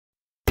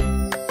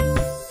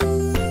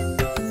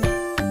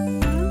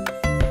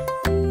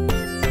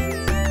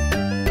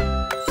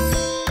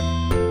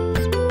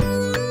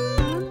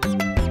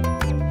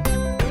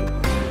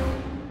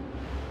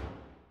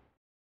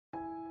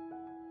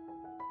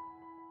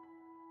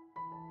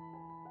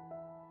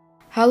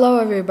Hello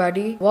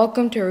everybody,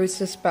 welcome to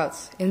Rooster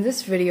Sprouts. In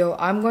this video,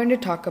 I'm going to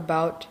talk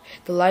about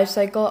the life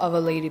cycle of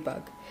a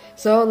ladybug.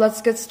 So let's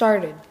get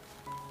started.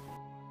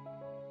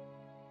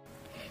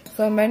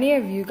 So many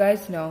of you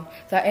guys know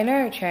that in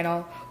our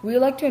channel, we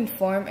like to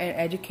inform and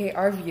educate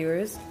our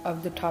viewers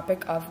of the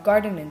topic of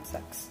garden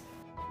insects.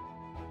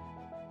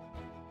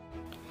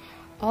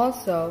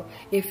 Also,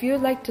 if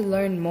you'd like to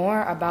learn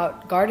more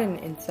about garden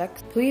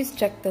insects, please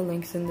check the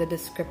links in the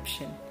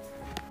description.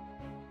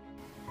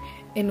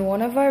 In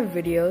one of our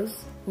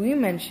videos, we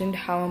mentioned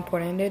how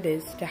important it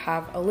is to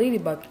have a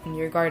ladybug in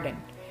your garden.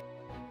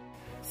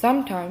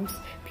 Sometimes,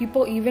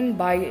 people even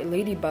buy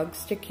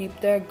ladybugs to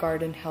keep their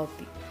garden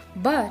healthy.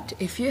 But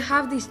if you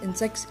have these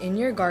insects in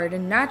your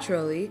garden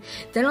naturally,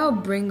 then it'll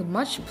bring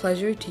much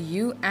pleasure to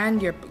you and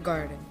your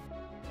garden.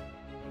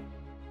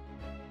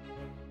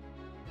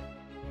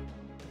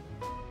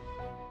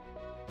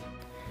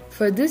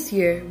 For this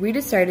year, we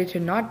decided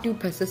to not do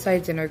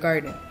pesticides in our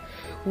garden.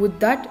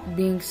 With that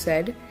being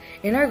said,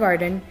 in our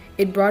garden,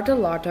 it brought a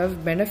lot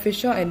of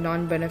beneficial and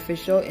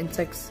non-beneficial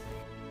insects.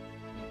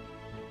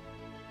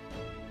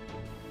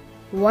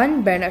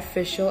 One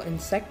beneficial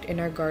insect in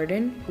our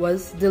garden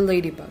was the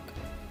ladybug.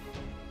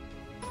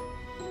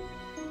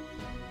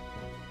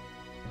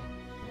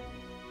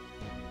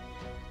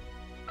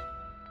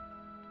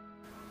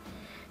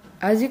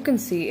 As you can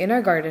see, in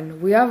our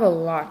garden, we have a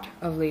lot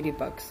of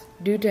ladybugs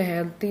due to a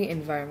healthy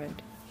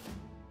environment.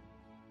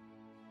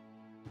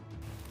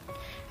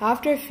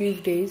 After a few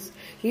days,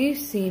 we've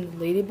seen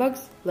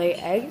ladybugs lay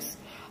eggs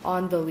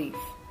on the leaf.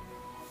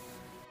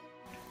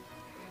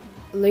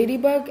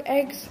 Ladybug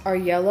eggs are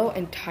yellow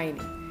and tiny,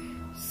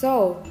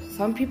 so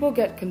some people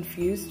get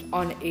confused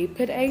on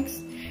aphid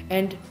eggs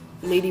and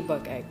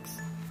ladybug eggs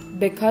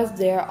because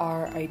they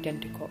are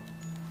identical.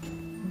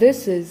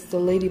 This is the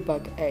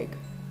ladybug egg.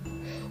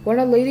 When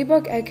a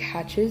ladybug egg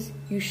hatches,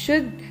 you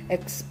should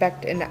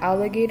expect an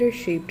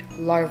alligator-shaped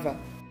larva.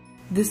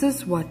 This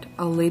is what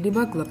a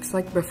ladybug looks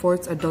like before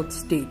its adult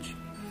stage.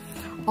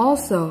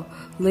 Also,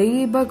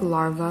 ladybug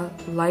larvae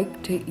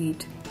like to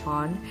eat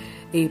on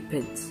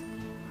aphids.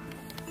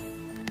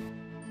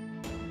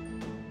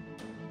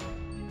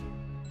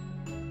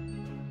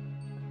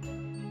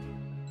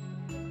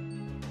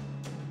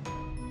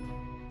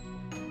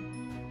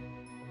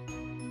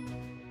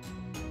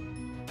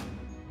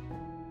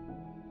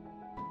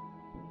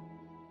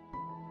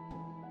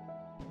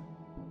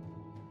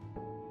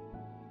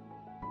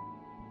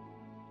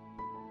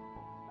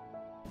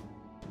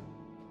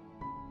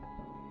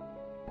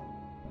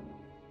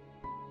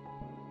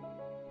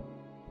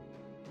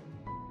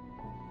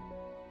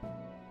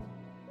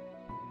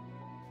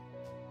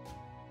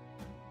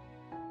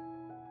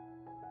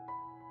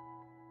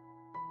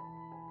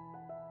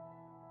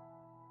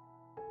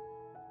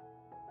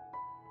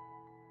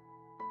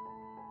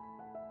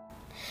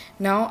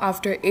 Now,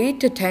 after 8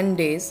 to 10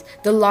 days,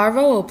 the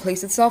larva will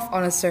place itself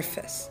on a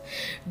surface.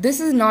 This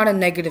is not a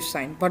negative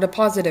sign, but a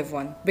positive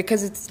one,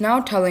 because it's now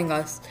telling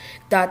us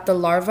that the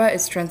larva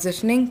is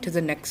transitioning to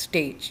the next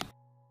stage.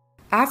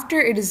 After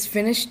it is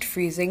finished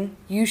freezing,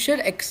 you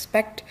should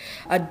expect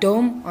a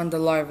dome on the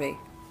larvae.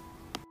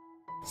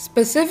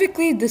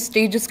 Specifically, this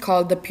stage is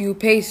called the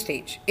pupae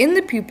stage. In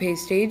the pupae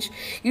stage,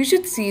 you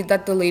should see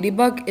that the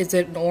ladybug is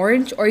an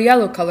orange or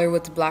yellow color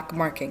with black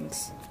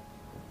markings.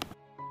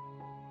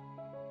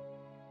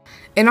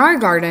 In our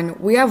garden,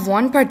 we have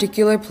one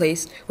particular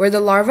place where the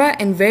larvae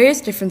in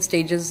various different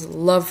stages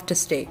love to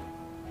stay.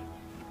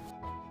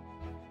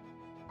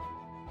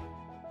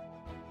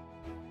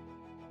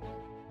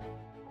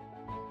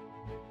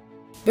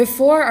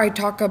 Before I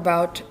talk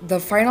about the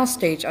final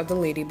stage of the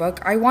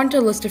ladybug, I want to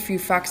list a few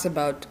facts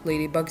about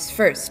ladybugs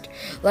first,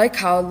 like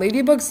how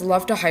ladybugs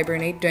love to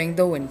hibernate during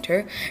the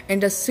winter,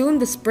 and as soon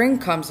the spring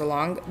comes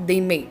along, they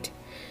mate.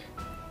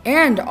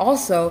 And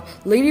also,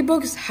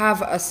 ladybugs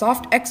have a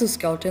soft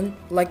exoskeleton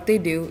like they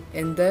do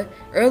in the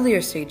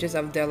earlier stages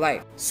of their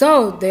life.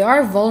 So, they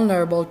are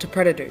vulnerable to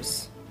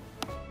predators.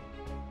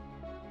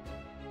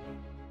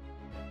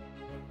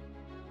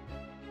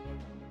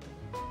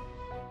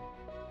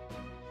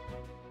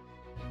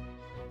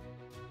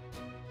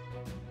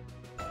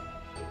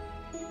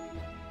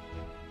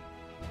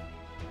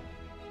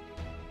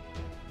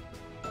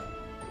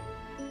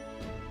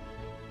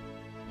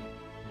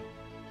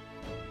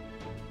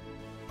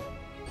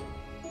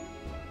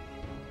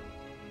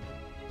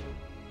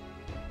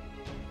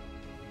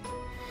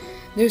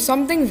 There's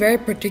something very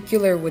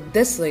particular with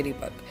this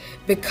ladybug,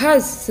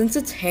 because since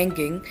it's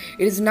hanging,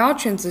 it is now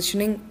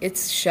transitioning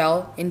its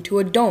shell into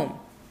a dome.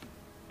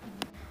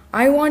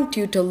 I want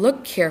you to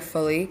look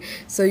carefully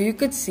so you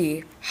could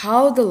see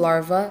how the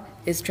larva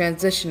is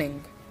transitioning.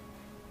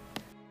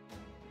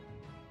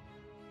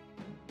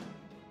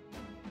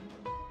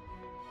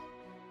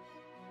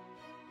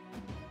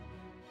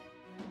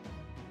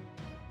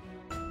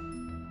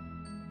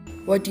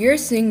 What you're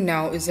seeing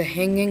now is a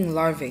hanging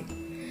larvae.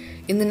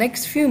 In the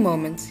next few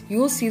moments, you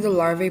will see the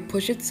larvae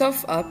push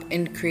itself up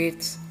and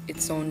creates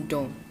its own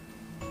dome.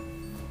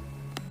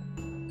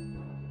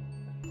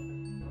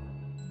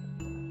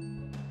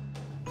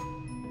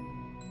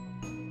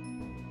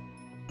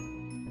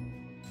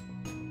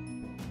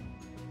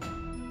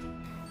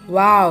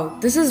 Wow,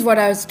 this is what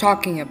I was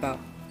talking about.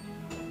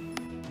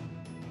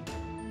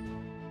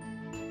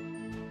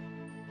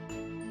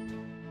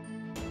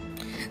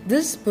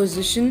 This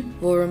position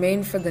will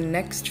remain for the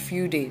next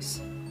few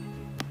days.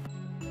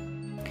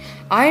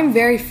 I am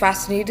very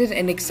fascinated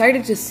and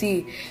excited to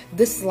see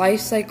this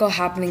life cycle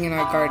happening in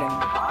our garden.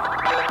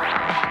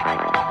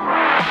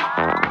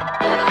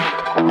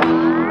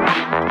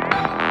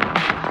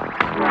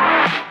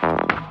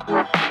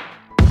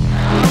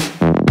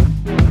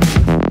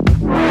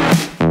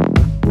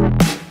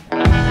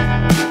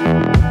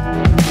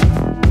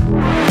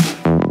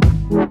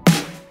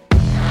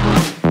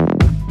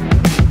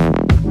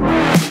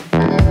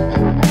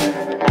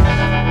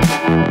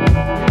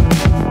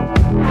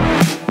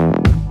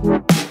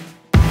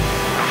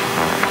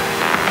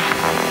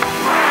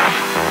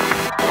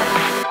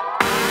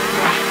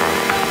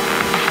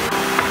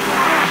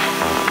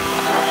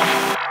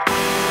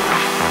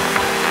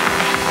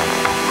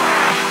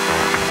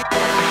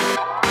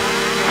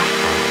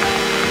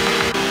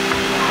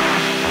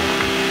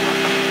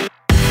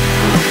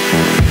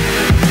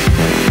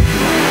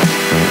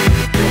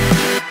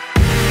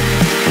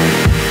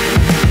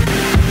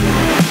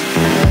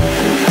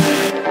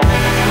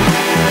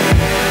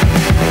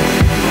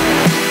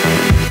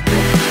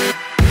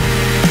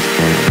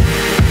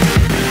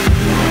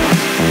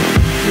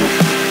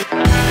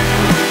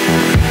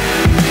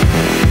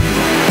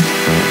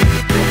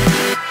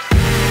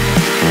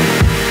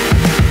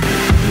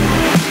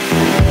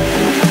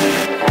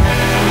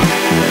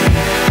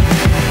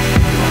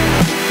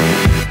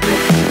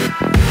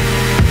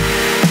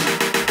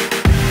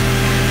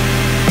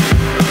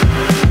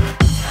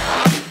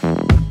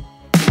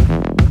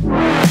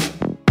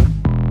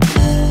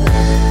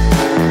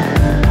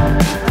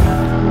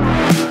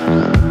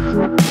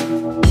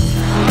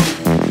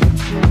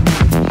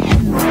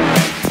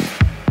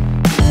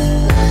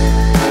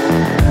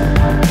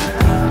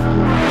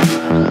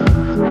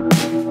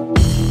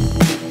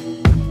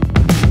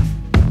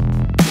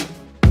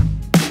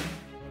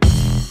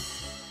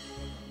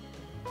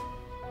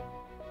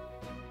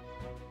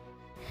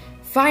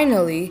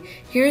 Finally,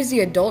 here's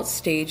the adult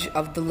stage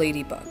of the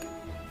ladybug.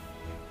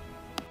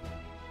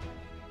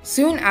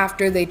 Soon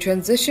after they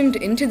transitioned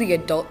into the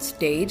adult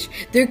stage,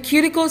 their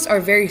cuticles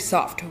are very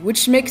soft,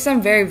 which makes them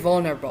very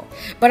vulnerable.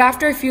 But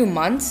after a few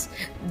months,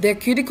 their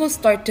cuticles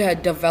start to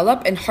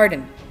develop and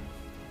harden.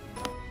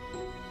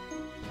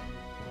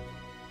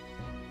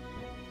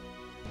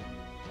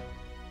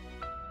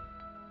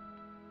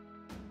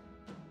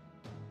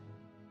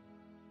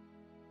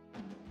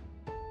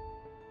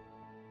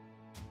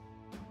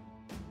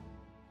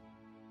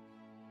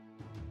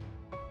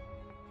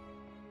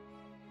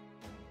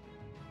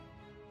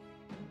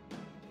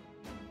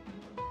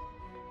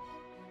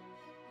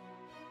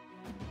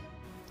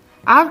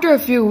 After a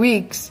few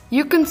weeks,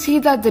 you can see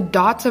that the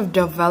dots have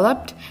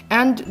developed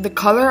and the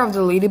color of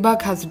the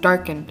ladybug has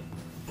darkened.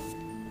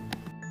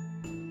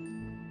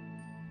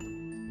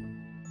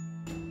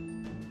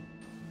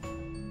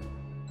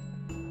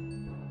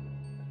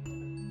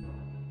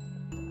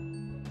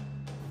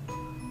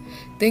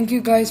 Thank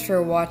you guys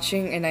for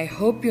watching, and I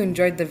hope you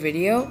enjoyed the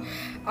video.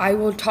 I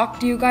will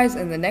talk to you guys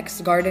in the next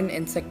garden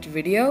insect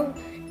video,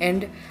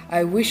 and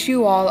I wish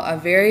you all a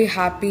very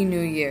happy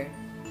new year.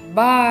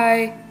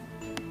 Bye!